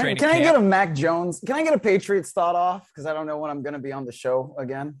 Commander's training camp. Can I get a Mac Jones? Can I get a Patriots thought off? Because I don't know when I'm going to be on the show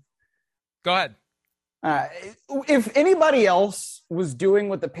again. Go ahead. If anybody else was doing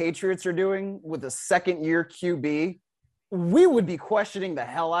what the Patriots are doing with a second-year QB, we would be questioning the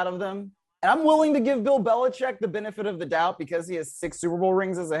hell out of them. And I'm willing to give Bill Belichick the benefit of the doubt because he has 6 Super Bowl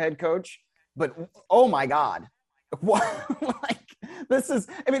rings as a head coach. But, oh, my God. What?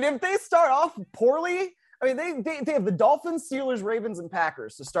 If they start off poorly, they have the Dolphins, Steelers, Ravens, and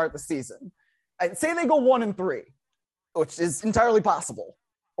Packers to start the season. I'd say they go 1-3, which is entirely possible,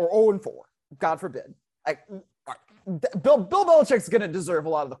 or 0-4, God forbid. Bill Belichick's going to deserve a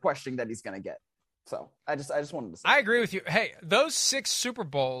lot of the questioning that he's going to get. So I just wanted to say. I agree with you. Hey, those 6 Super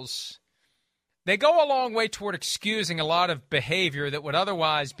Bowls, they go a long way toward excusing a lot of behavior that would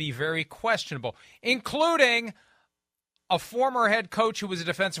otherwise be very questionable, including a former head coach who was a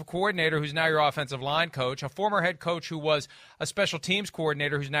defensive coordinator who's now your offensive line coach, a former head coach who was a special teams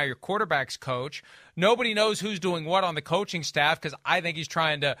coordinator who's now your quarterback's coach. Nobody knows who's doing what on the coaching staff because I think he's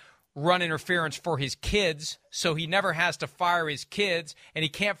trying to run interference for his kids, so he never has to fire his kids, and he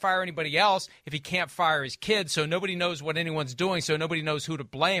can't fire anybody else if he can't fire his kids, so nobody knows what anyone's doing, so nobody knows who to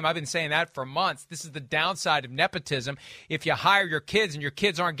blame. I've been saying that for months. This is the downside of nepotism. If you hire your kids and your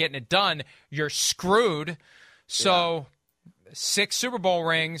kids aren't getting it done, you're screwed. So 6 Super Bowl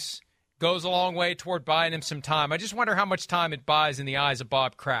rings goes a long way toward buying him some time. I just wonder how much time it buys in the eyes of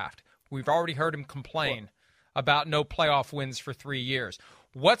Bob Kraft. We've already heard him complain about no playoff wins for 3 years.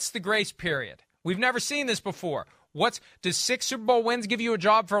 What's the grace period? We've never seen this before. Does 6 Super Bowl wins give you a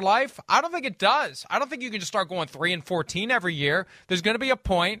job for life? I don't think it does. I don't think you can just start going 3-14 every year. There's going to be a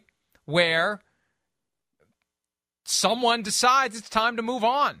point where someone decides it's time to move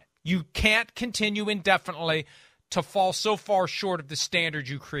on. You can't continue indefinitely to fall so far short of the standard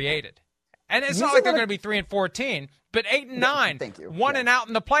you created. And it's not like they're going to be 3-14, but 8-9. Thank you. One and out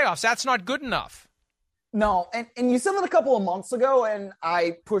in the playoffs. That's not good enough. No, and you said that a couple of months ago, and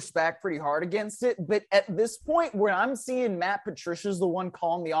I pushed back pretty hard against it. But at this point, where I'm seeing Matt Patricia's the one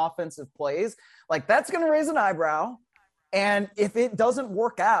calling the offensive plays, like that's going to raise an eyebrow. And if it doesn't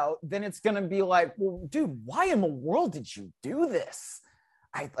work out, then it's going to be like, well, dude, why in the world did you do this?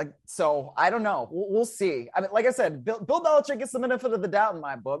 So I don't know. We'll see. I mean, like I said, Bill Belichick gets the benefit of the doubt in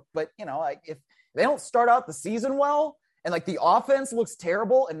my book. But like if they don't start out the season well, and like the offense looks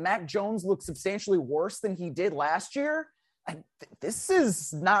terrible and Mac Jones looks substantially worse than he did last year, this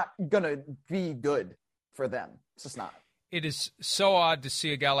is not going to be good for them. It's just not. It is so odd to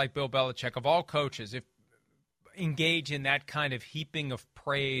see a guy like Bill Belichick, of all coaches, engage in that kind of heaping of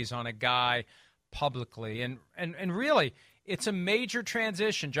praise on a guy publicly. And really, it's a major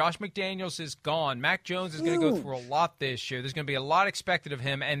transition. Josh McDaniels is gone. Mac Jones is going to go through a lot this year. There's going to be a lot expected of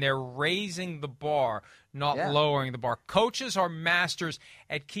him, and they're raising the bar, not lowering the bar. Coaches are masters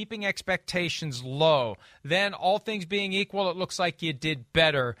at keeping expectations low. Then, all things being equal, it looks like you did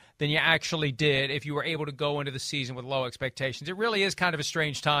better than you actually did if you were able to go into the season with low expectations. It really is kind of a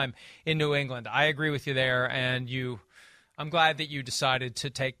strange time in New England. I agree with you there, and I'm glad that you decided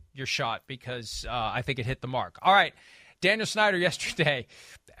to take your shot because I think it hit the mark. All right. Daniel Snyder yesterday,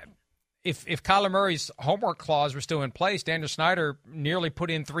 if Kyler Murray's homework clause were still in place, Daniel Snyder nearly put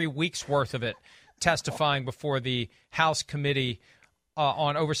in 3 weeks' worth of it testifying before the House Committee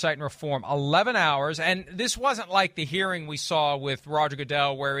on Oversight and Reform. 11 hours, and this wasn't like the hearing we saw with Roger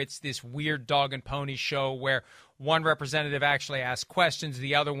Goodell where it's this weird dog and pony show where one representative actually asks questions,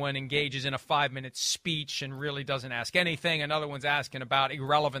 the other one engages in a 5-minute speech and really doesn't ask anything, another one's asking about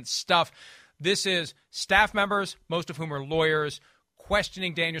irrelevant stuff. This is staff members, most of whom are lawyers,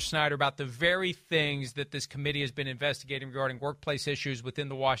 questioning Daniel Snyder about the very things that this committee has been investigating regarding workplace issues within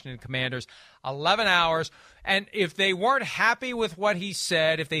the Washington Commanders. 11 hours. And if they weren't happy with what he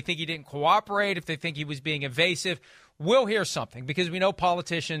said, if they think he didn't cooperate, if they think he was being evasive, we'll hear something because we know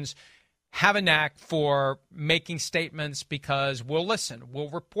politicians have a knack for making statements because we'll listen, we'll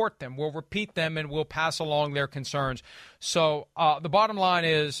report them, we'll repeat them, and we'll pass along their concerns. So the bottom line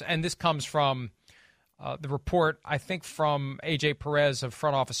is, and this comes from the report, I think from A.J. Perez of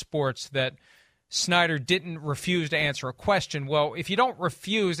Front Office Sports, that Snyder didn't refuse to answer a question. Well, if you don't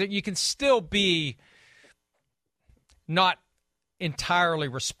refuse, you can still be not entirely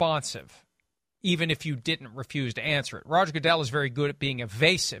responsive, even if you didn't refuse to answer it. Roger Goodell is very good at being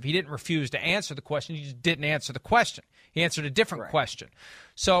evasive. He didn't refuse to answer the question. He just didn't answer the question. He answered a different question.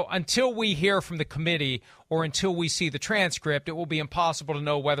 So until we hear from the committee or until we see the transcript, it will be impossible to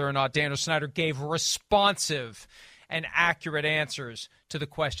know whether or not Daniel Snyder gave responsive and accurate answers to the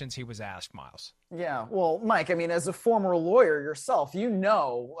questions he was asked, Miles. Yeah, well, Mike, I mean, as a former lawyer yourself, you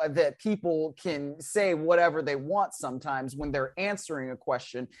know that people can say whatever they want sometimes when they're answering a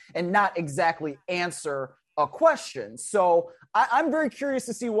question and not exactly answer a question. So I'm very curious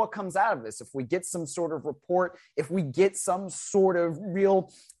to see what comes out of this. If we get some sort of report, if we get some sort of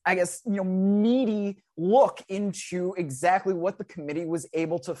real, I guess, meaty look into exactly what the committee was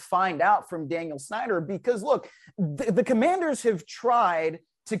able to find out from Daniel Snyder. Because look, the Commanders have tried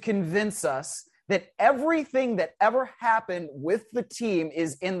to convince us that everything that ever happened with the team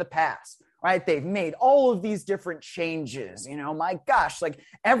is in the past, right? They've made all of these different changes. My gosh, like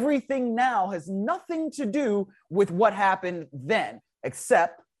everything now has nothing to do with what happened then,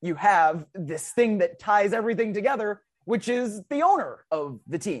 except you have this thing that ties everything together, which is the owner of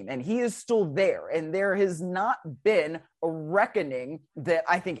the team. And he is still there. And there has not been a reckoning that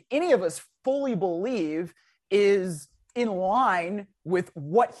I think any of us fully believe is in line with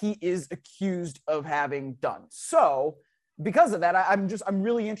what he is accused of having done. So because of that, I'm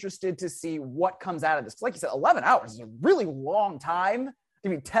really interested to see what comes out of this. Like you said, 11 hours is a really long time to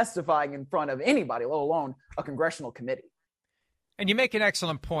be testifying in front of anybody, let alone a congressional committee. And you make an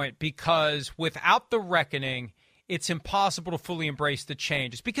excellent point because without the reckoning, it's impossible to fully embrace the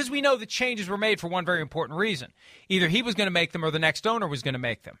changes because we know the changes were made for one very important reason. Either he was going to make them or the next owner was going to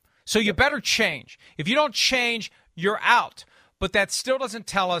make them. So you better change. If you don't change, you're out. But that still doesn't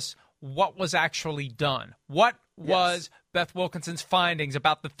tell us what was actually done. What was Beth Wilkinson's findings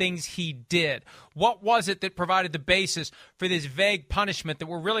about the things he did? What was it that provided the basis for this vague punishment that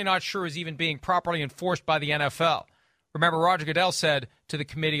we're really not sure is even being properly enforced by the NFL? Remember, Roger Goodell said to the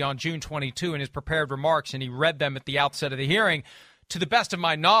committee on June 22 in his prepared remarks, and he read them at the outset of the hearing, to the best of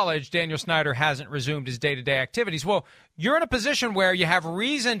my knowledge, Daniel Snyder hasn't resumed his day-to-day activities. Well, you're in a position where you have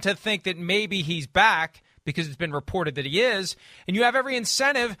reason to think that maybe he's back because it's been reported that he is, and you have every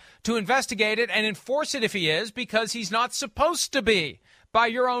incentive to investigate it and enforce it if he is because he's not supposed to be. by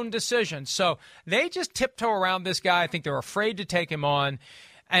your own decision. So they just tiptoe around this guy. I think they're afraid to take him on.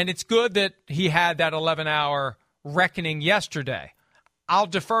 And it's good that he had that 11-hour reckoning yesterday. I'll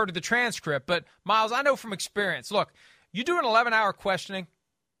defer to the transcript. But, Miles, I know from experience, look, you do an 11-hour questioning.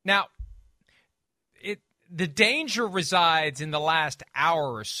 Now, the danger resides in the last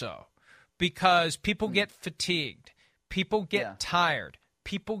hour or so because people get fatigued. People get tired.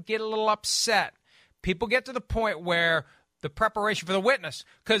 People get a little upset. People get to the point where the preparation for the witness,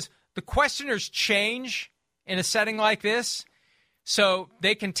 because the questioners change in a setting like this, so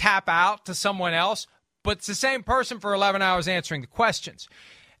they can tap out to someone else, but it's the same person for 11 hours answering the questions.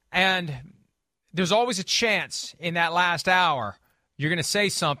 And there's always a chance in that last hour you're going to say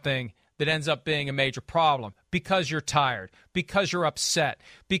something that ends up being a major problem because you're tired, because you're upset,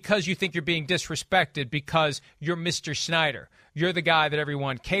 because you think you're being disrespected, because you're Mr. Snyder. You're the guy that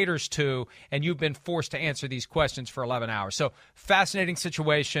everyone caters to, and you've been forced to answer these questions for 11 hours. So, fascinating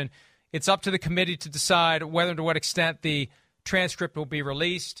situation. It's up to the committee to decide whether and to what extent the transcript will be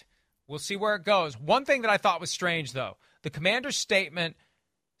released. We'll see where it goes. One thing that I thought was strange, though, the commander's statement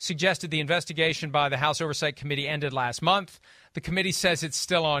suggested the investigation by the House Oversight Committee ended last month. The committee says it's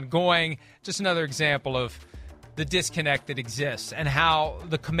still ongoing. Just another example of the disconnect that exists and how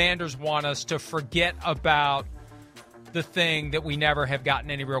the commanders want us to forget about the thing that we never have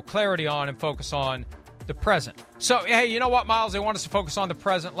gotten any real clarity on and focus on the present. So, hey, you know what, Miles? They want us to focus on the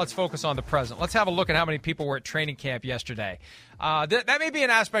present. Let's focus on the present. Let's have a look at how many people were at training camp yesterday. That may be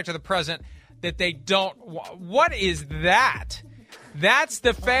an aspect of the present that they don't. What is that? That's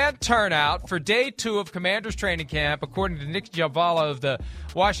the fan turnout for day 2 of Commanders training camp, according to Nick Giavala of the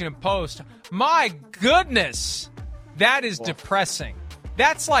Washington Post. My goodness, that is depressing.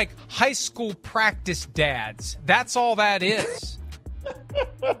 That's like high school practice dads. That's all that is.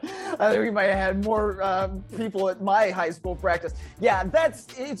 I think we might have had more people at my high school practice. Yeah,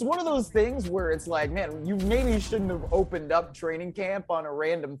 it's one of those things where it's like, man, you maybe shouldn't have opened up training camp on a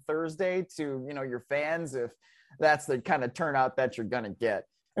random Thursday to, your fans if that's the kind of turnout that you're going to get.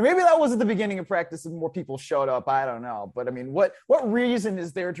 And maybe that was at the beginning of practice and more people showed up. I don't know. But, I mean, what reason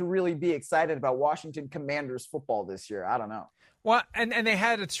is there to really be excited about Washington Commanders football this year? I don't know. Well, and they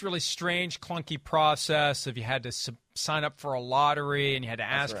had this really strange, clunky process of you had to sign up for a lottery and you had to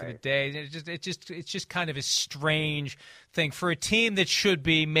ask for the day. It's just kind of a strange thing for a team that should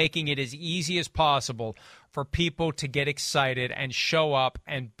be making it as easy as possible for people to get excited and show up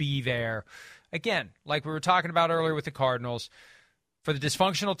and be there. Again, like we were talking about earlier with the Cardinals, for the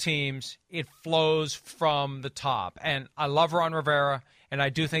dysfunctional teams, it flows from the top. And I love Ron Rivera, and I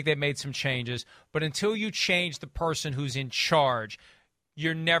do think they've made some changes. But until you change the person who's in charge,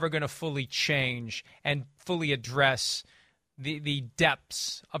 you're never going to fully change and fully address the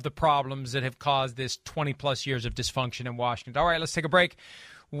depths of the problems that have caused this 20-plus years of dysfunction in Washington. All right, let's take a break.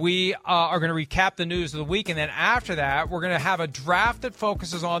 We are going to recap the news of the week, and then after that, we're going to have a draft that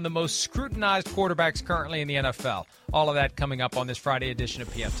focuses on the most scrutinized quarterbacks currently in the NFL. All of that coming up on this Friday edition of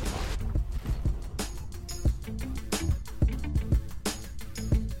PFT Live.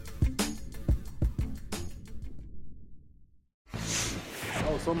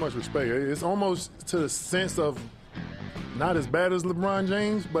 Oh, so much respect. It's almost to the sense of not as bad as LeBron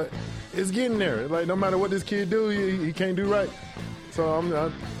James, but it's getting there. Like, no matter what this kid do, he can't do right. So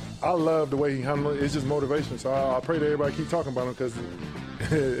I love the way he handles it. It's just motivation. So I pray that everybody keep talking about him because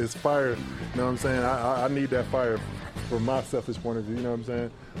it's fire. You know what I'm saying? I need that fire from my selfish point of view. You know what I'm saying?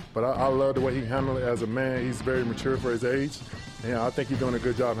 But I love the way he handled it as a man. He's very mature for his age. And I think he's doing a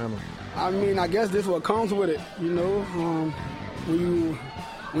good job handling it. I mean, I guess this is what comes with it. When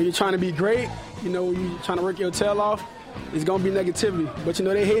you're trying to be great, when you're trying to work your tail off, it's going to be negativity. But,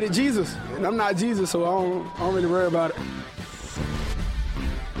 they hated Jesus. And I'm not Jesus, so I don't really worry about it.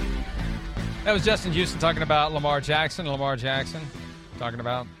 That was Justin Houston talking about Lamar Jackson. Lamar Jackson talking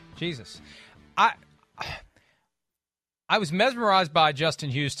about Jesus. I was mesmerized by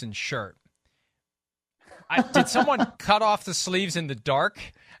Justin Houston's shirt. Did someone cut off the sleeves in the dark?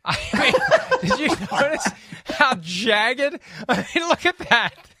 I mean, did you notice how jagged? I mean, look at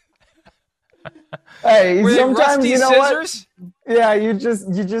that. Hey, were sometimes they rusty scissors? What? Yeah, you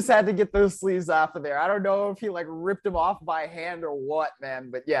just had to get those sleeves off of there. I don't know if he ripped them off by hand or what,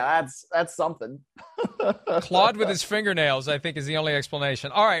 man. But yeah, that's something. Clawed with his fingernails, I think, is the only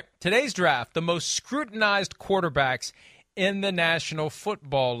explanation. All right, today's draft: the most scrutinized quarterbacks in the National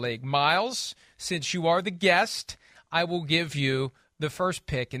Football League. Miles, since you are the guest, I will give you the first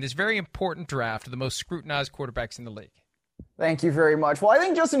pick in this very important draft of the most scrutinized quarterbacks in the league. Thank you very much. Well, I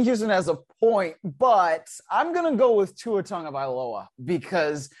think Justin Houston has a point, but I'm going to go with Tua Tagovailoa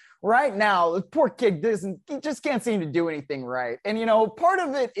because right now, the poor kid he just can't seem to do anything right. And, part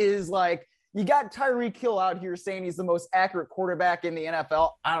of it is like, you got Tyreek Hill out here saying he's the most accurate quarterback in the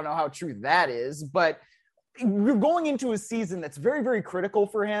NFL. I don't know how true that is, but we're going into a season that's very, very critical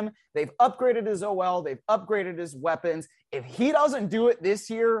for him. They've upgraded his OL. They've upgraded his weapons. If he doesn't do it this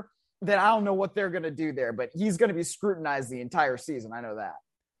year, then I don't know what they're going to do there, but he's going to be scrutinized the entire season. I know that.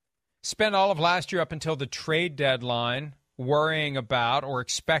 Spent all of last year up until the trade deadline worrying about or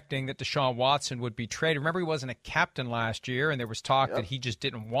expecting that Deshaun Watson would be traded. Remember, he wasn't a captain last year, and there was talk that he just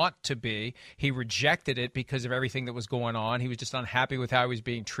didn't want to be. He rejected it because of everything that was going on. He was just unhappy with how he was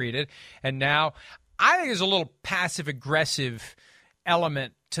being treated. And now I think there's a little passive-aggressive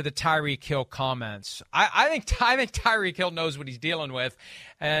element to the Tyreek Hill comments. I think Tyreek Hill knows what he's dealing with,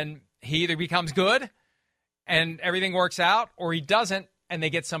 and he either becomes good and everything works out, or he doesn't, and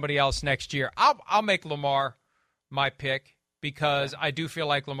they get somebody else next year. I'll make Lamar my pick because I do feel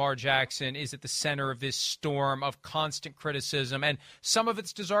like Lamar Jackson is at the center of this storm of constant criticism, and some of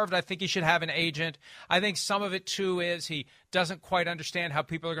it's deserved. I think he should have an agent. I think some of it, too, is he doesn't quite understand how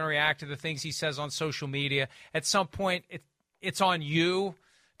people are going to react to the things he says on social media. At some point, it's on you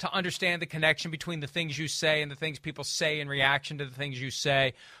to understand the connection between the things you say and the things people say in reaction to the things you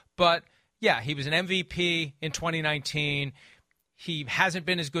say. But, yeah, he was an MVP in 2019. He hasn't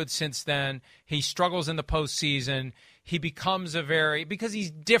been as good since then. He struggles in the postseason. He becomes because he's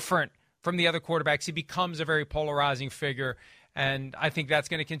different from the other quarterbacks, he becomes a very polarizing figure. And I think that's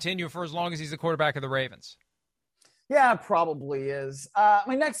going to continue for as long as he's the quarterback of the Ravens. Yeah, it probably is.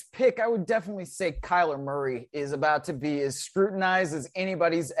 My next pick, I would definitely say Kyler Murray is about to be as scrutinized as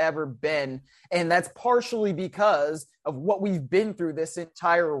anybody's ever been. And that's partially because of what we've been through this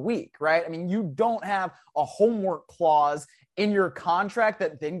entire week, right? I mean, you don't have a homework clause in your contract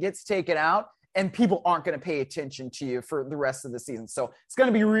that then gets taken out, and people aren't going to pay attention to you for the rest of the season. So it's going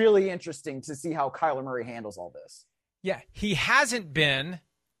to be really interesting to see how Kyler Murray handles all this. Yeah, he hasn't been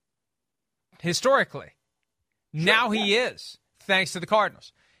historically. Sure, now he is, thanks to the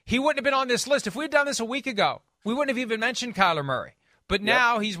Cardinals. He wouldn't have been on this list. If we had done this a week ago, we wouldn't have even mentioned Kyler Murray. But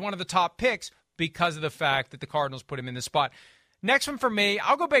now he's one of the top picks because of the fact that the Cardinals put him in this spot. Next one for me,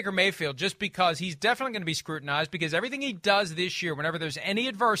 I'll go Baker Mayfield just because he's definitely going to be scrutinized because everything he does this year, whenever there's any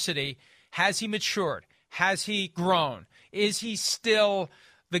adversity, has he matured? Has he grown? Is he still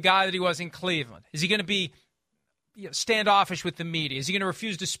the guy that he was in Cleveland? Is he going to be standoffish with the media? Is he going to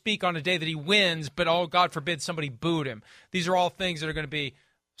refuse to speak on a day that he wins, but, oh, God forbid, somebody booed him? These are all things that are going to be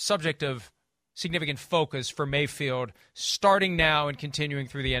subject of significant focus for Mayfield starting now and continuing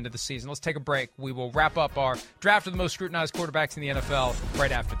through the end of the season. Let's take a break. We will wrap up our draft of the most scrutinized quarterbacks in the NFL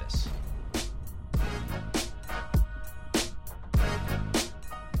right after this.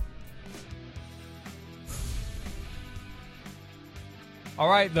 All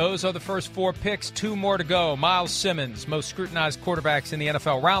right, those are the first four picks. Two more to go. Miles Simmons, most scrutinized quarterbacks in the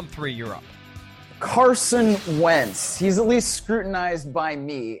NFL. Round 3, you're up. Carson Wentz. He's at least scrutinized by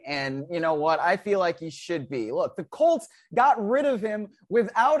me. And you know what? I feel like he should be. Look, the Colts got rid of him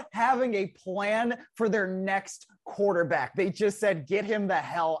without having a plan for their next quarterback. They just said, get him the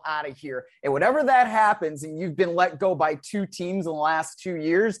hell out of here. And whatever that happens, and you've been let go by 2 teams in the last 2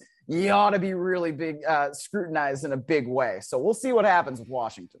 years, you ought to be really big, scrutinized in a big way. So we'll see what happens with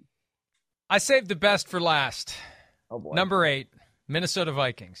Washington. I saved the best for last. Oh, boy. Number 8. Minnesota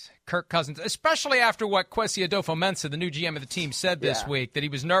Vikings, Kirk Cousins, especially after what Kwesi Adofo-Mensah, the new GM of the team, said this week, that he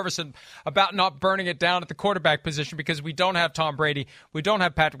was nervous about not burning it down at the quarterback position because we don't have Tom Brady, we don't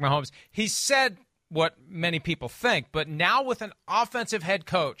have Patrick Mahomes. He said what many people think, but now with an offensive head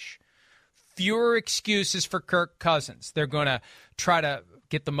coach, fewer excuses for Kirk Cousins. They're going to try to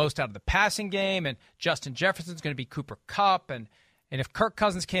get the most out of the passing game, and Justin Jefferson's going to be Cooper Kupp, and if Kirk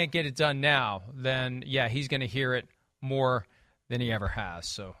Cousins can't get it done now, then, yeah, he's going to hear it more than he ever has.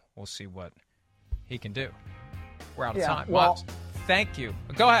 So we'll see what he can do. We're out of time. Well, Miles, thank you.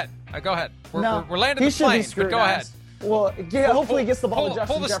 Go ahead. We're landing the plane, but go ahead. Well, hopefully he gets the ball to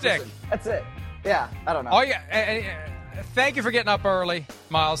Justin Jefferson. Pull the stick. That's it. Yeah, I don't know. Oh, yeah. Thank you for getting up early,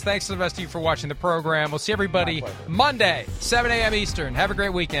 Miles. Thanks to the rest of you for watching the program. We'll see everybody Monday, 7 a.m. Eastern. Have a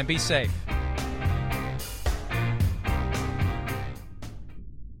great weekend. Be safe.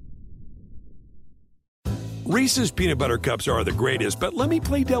 Reese's Peanut Butter Cups are the greatest, but let me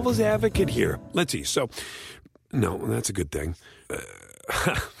play devil's advocate here. Let's see. So, no, that's a good thing.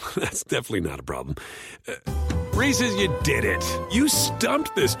 That's definitely not a problem. Reese's, you did it. You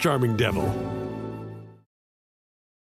stumped this charming devil.